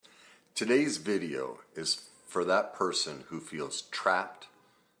Today's video is for that person who feels trapped,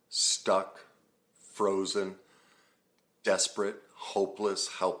 stuck, frozen, desperate, hopeless,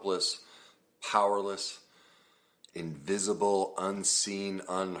 helpless, powerless, invisible, unseen,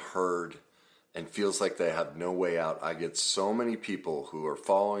 unheard, and feels like they have no way out. I get so many people who are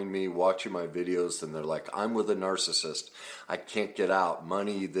following me, watching my videos, and they're like, I'm with a narcissist. I can't get out.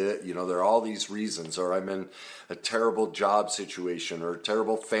 Money, there are all these reasons, or I'm in a terrible job situation or a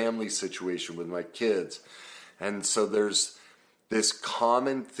terrible family situation with my kids. And so there's this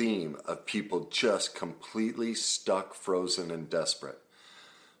common theme of people just completely stuck, frozen, and desperate.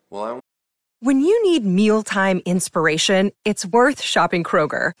 When you need mealtime inspiration, it's worth shopping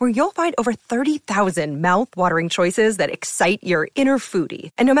Kroger, where you'll find over 30,000 mouth-watering choices that excite your inner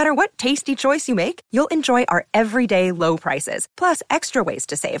foodie. And no matter what tasty choice you make, you'll enjoy our everyday low prices, plus extra ways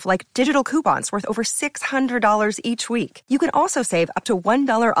to save, like digital coupons worth over $600 each week. You can also save up to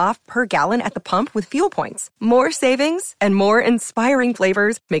 $1 off per gallon at the pump with fuel points. More savings and more inspiring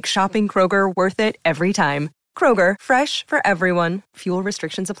flavors make shopping Kroger worth it every time. Kroger, fresh for everyone. Fuel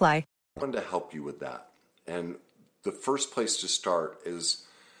restrictions apply. I wanted to help you with that. And the first place to start is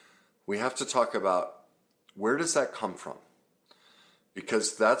we have to talk about, where does that come from?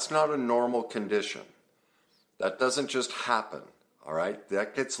 Because that's not a normal condition. That doesn't just happen, all right?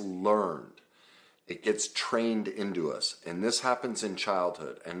 That gets learned. It gets trained into us. And this happens in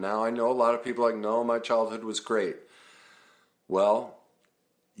childhood. And now I know a lot of people are like, no, my childhood was great. Well,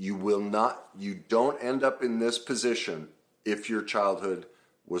 you don't end up in this position if your childhood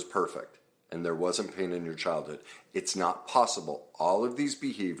was perfect and there wasn't pain in your childhood. It's not possible. All of these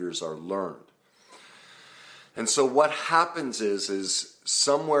behaviors are learned. And so what happens is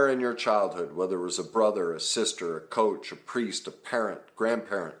somewhere in your childhood, whether it was a brother, a sister, a coach, a priest, a parent,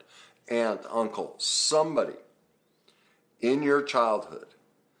 grandparent, aunt, uncle, somebody in your childhood,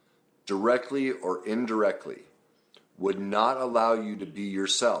 directly or indirectly, would not allow you to be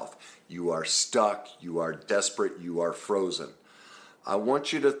yourself. You are stuck, you are desperate, you are frozen. I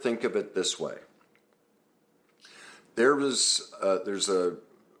want you to think of it this way. There's an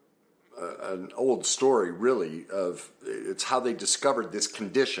old story, really, of it's how they discovered this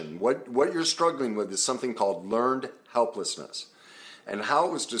condition. What you're struggling with is something called learned helplessness. And how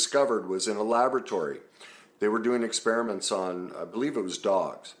it was discovered was in a laboratory. They were doing experiments on, I believe it was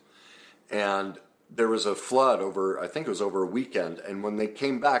dogs. And there was a flood over a weekend. And when they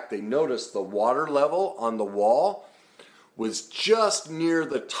came back, they noticed the water level on the wall was just near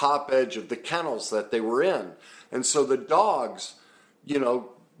the top edge of the kennels that they were in. And so the dogs,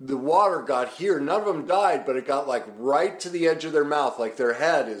 the water got here. None of them died, but it got like right to the edge of their mouth, like their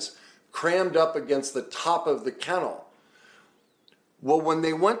head is crammed up against the top of the kennel. Well, when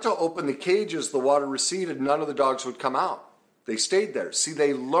they went to open the cages, the water receded. None of the dogs would come out. They stayed there. See,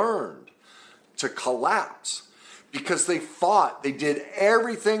 they learned to collapse because they fought. They did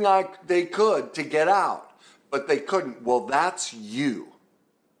everything they could to get out. But they couldn't. Well, that's you.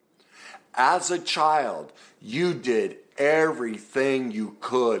 As a child, you did everything you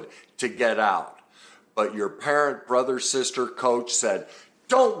could to get out. But your parent, brother, sister, coach said,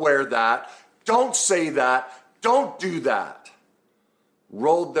 don't wear that. Don't say that. Don't do that.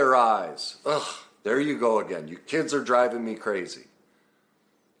 Rolled their eyes. Ugh, there you go again. You kids are driving me crazy.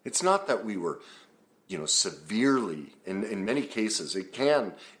 It's not that we were, severely, in many cases, it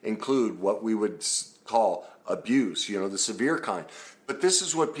can include what we would call abuse, the severe kind. But this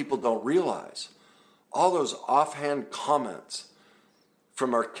is what people don't realize. All those offhand comments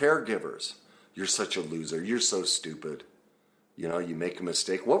from our caregivers. You're such a loser. You're so stupid. You make a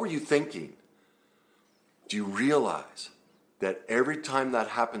mistake. What were you thinking? Do you realize that every time that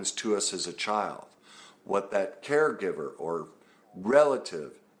happens to us as a child, what that caregiver or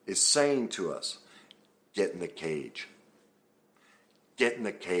relative is saying to us, get in the cage. Get in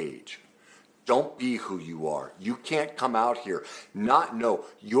the cage. Don't be who you are. You can't come out here. No,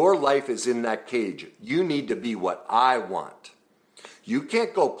 your life is in that cage. You need to be what I want. You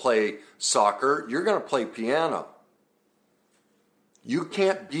can't go play soccer. You're going to play piano. You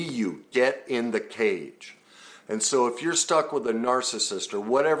can't be you. Get in the cage. And so if you're stuck with a narcissist or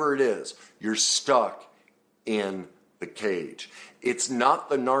whatever it is, you're stuck in the cage. It's not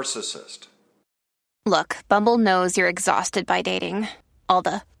the narcissist. Look, Bumble knows you're exhausted by dating. All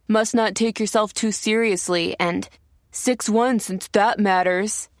the must not take yourself too seriously and 6'1" since that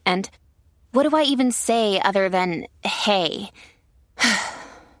matters. And what do I even say other than, hey?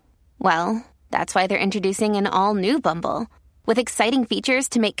 Well, that's why they're introducing an all-new Bumble with exciting features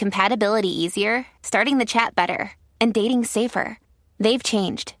to make compatibility easier, starting the chat better, and dating safer. They've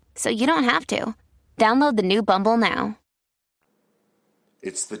changed, so you don't have to. Download the new Bumble now.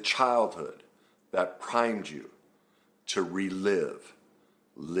 It's the childhood that primed you to relive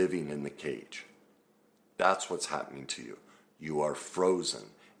living in the cage. That's what's happening to you. You are frozen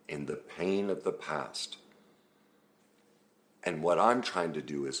in the pain of the past. And what I'm trying to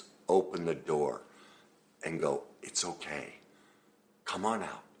do is open the door and go, it's okay. Come on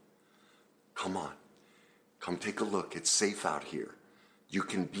out. Come on. Come take a look. It's safe out here. You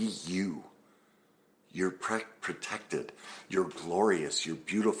can be you. You're protected. You're glorious. You're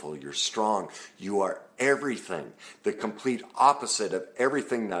beautiful. You're strong. You are everything. The complete opposite of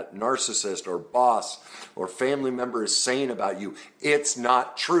everything that narcissist or boss or family member is saying about you. It's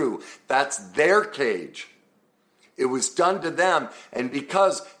not true. That's their cage. It was done to them. And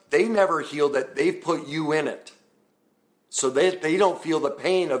because they never healed it, they've put you in it. So they don't feel the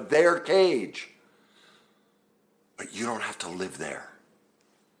pain of their cage. But you don't have to live there.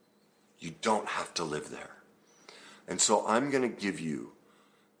 You don't have to live there. And so I'm going to give you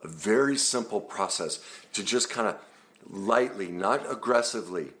a very simple process to just kind of lightly, not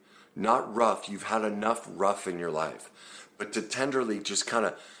aggressively, not rough. You've had enough rough in your life. But to tenderly just kind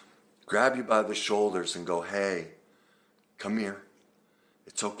of grab you by the shoulders and go, hey, come here.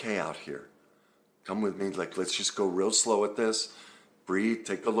 It's okay out here. Come with me. Like, let's just go real slow at this. Breathe,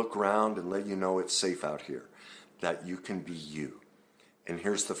 take a look around, and let you know it's safe out here. That you can be you. And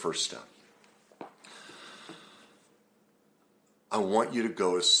here's the first step. I want you to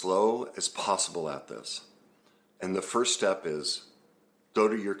go as slow as possible at this. And the first step is go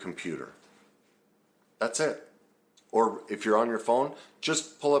to your computer. That's it. Or if you're on your phone,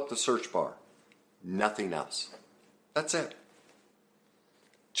 just pull up the search bar. Nothing else. That's it.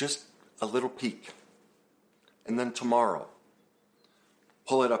 Just a little peek. And then tomorrow,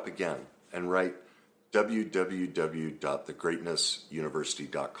 pull it up again and write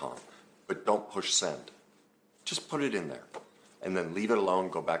www.thegreatnessuniversity.com. But don't push send. Just put it in there. And then leave it alone,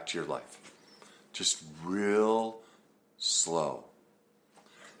 go back to your life. Just real slow.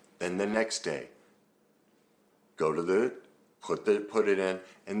 Then the next day, go to put it in,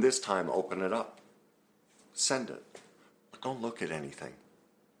 and this time open it up. Send it. But don't look at anything.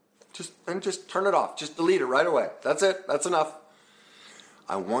 Just turn it off. Just delete it right away. That's it. That's enough.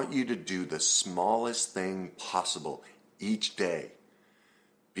 I want you to do the smallest thing possible each day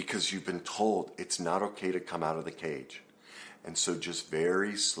because you've been told it's not okay to come out of the cage. And so just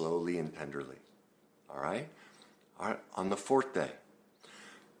very slowly and tenderly. All right? All right. On the fourth day,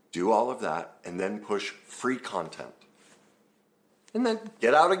 do all of that and then push free content. And then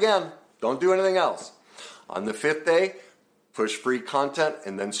get out again. Don't do anything else. On the fifth day, push free content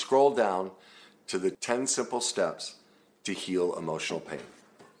and then scroll down to the 10 simple steps to heal emotional pain.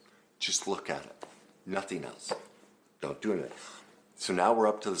 Just look at it. Nothing else. Don't do anything. So now we're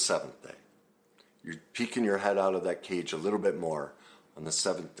up to the seventh day. You're peeking your head out of that cage a little bit more on the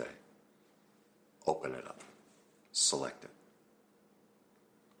seventh day. Open it up. Select it.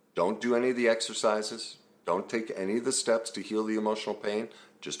 Don't do any of the exercises. Don't take any of the steps to heal the emotional pain.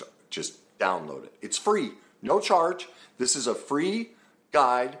 Just download it. It's free. No charge. This is a free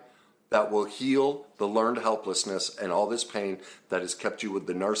guide that will heal the learned helplessness and all this pain that has kept you with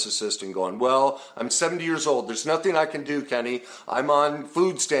the narcissist and going, well, I'm 70 years old. There's nothing I can do, Kenny. I'm on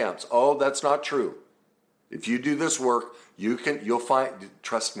food stamps. Oh, that's not true. If you do this work, you'll find,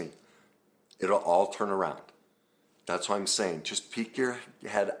 trust me, it'll all turn around. That's why I'm saying, just peek your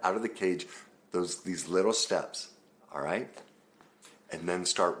head out of the cage, these little steps, all right? And then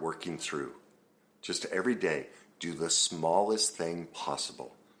start working through. Just every day, do the smallest thing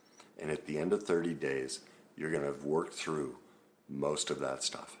possible. And at the end of 30 days, you're going to have worked through most of that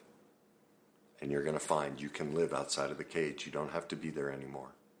stuff. And you're going to find you can live outside of the cage. You don't have to be there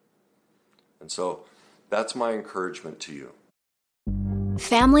anymore. And so that's my encouragement to you.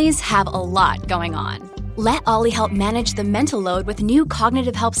 Families have a lot going on. Let Ollie help manage the mental load with new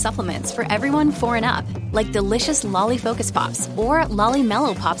cognitive help supplements for everyone 4 and up, like delicious Lolly Focus Pops or Lolly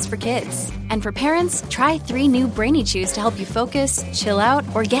Mellow Pops for kids. And for parents, try 3 new Brainy Chews to help you focus, chill out,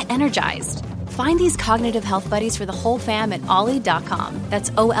 or get energized. Find these cognitive health buddies for the whole fam at ollie.com. That's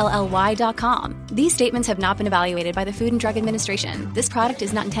OLLY.com. These statements have not been evaluated by the Food and Drug Administration. This product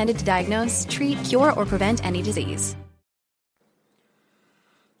is not intended to diagnose, treat, cure, or prevent any disease.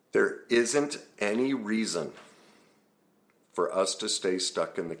 There isn't any reason for us to stay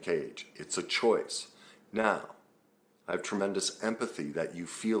stuck in the cage. It's a choice. Now, I have tremendous empathy that you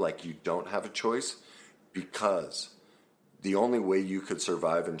feel like you don't have a choice because the only way you could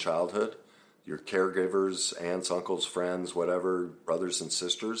survive in childhood, your caregivers, aunts, uncles, friends, whatever, brothers and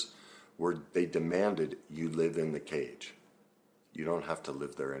sisters, they demanded you live in the cage. You don't have to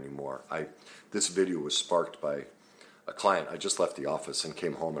live there anymore. This video was sparked by a client. I just left the office and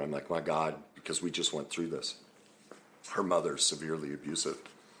came home, and I'm like, my God, because we just went through this. Her mother's severely abusive.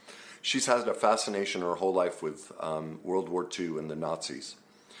 She's had a fascination her whole life with World War II and the Nazis.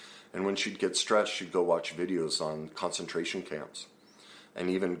 And when she'd get stressed, she'd go watch videos on concentration camps and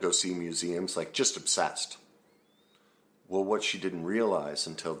even go see museums, like just obsessed. Well, what she didn't realize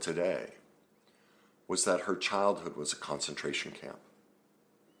until today was that her childhood was a concentration camp,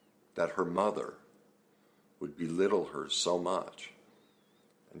 that her mother would belittle her so much.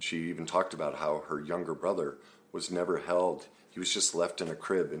 And she even talked about how her younger brother was never held. He was just left in a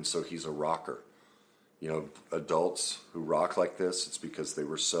crib, and so he's a rocker. You know, adults who rock like this, it's because they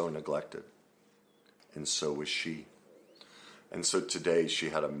were so neglected. And so was she. And so today she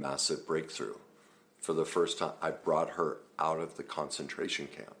had a massive breakthrough. For the first time, I brought her out of the concentration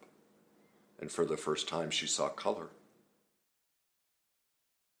camp. And for the first time, she saw color.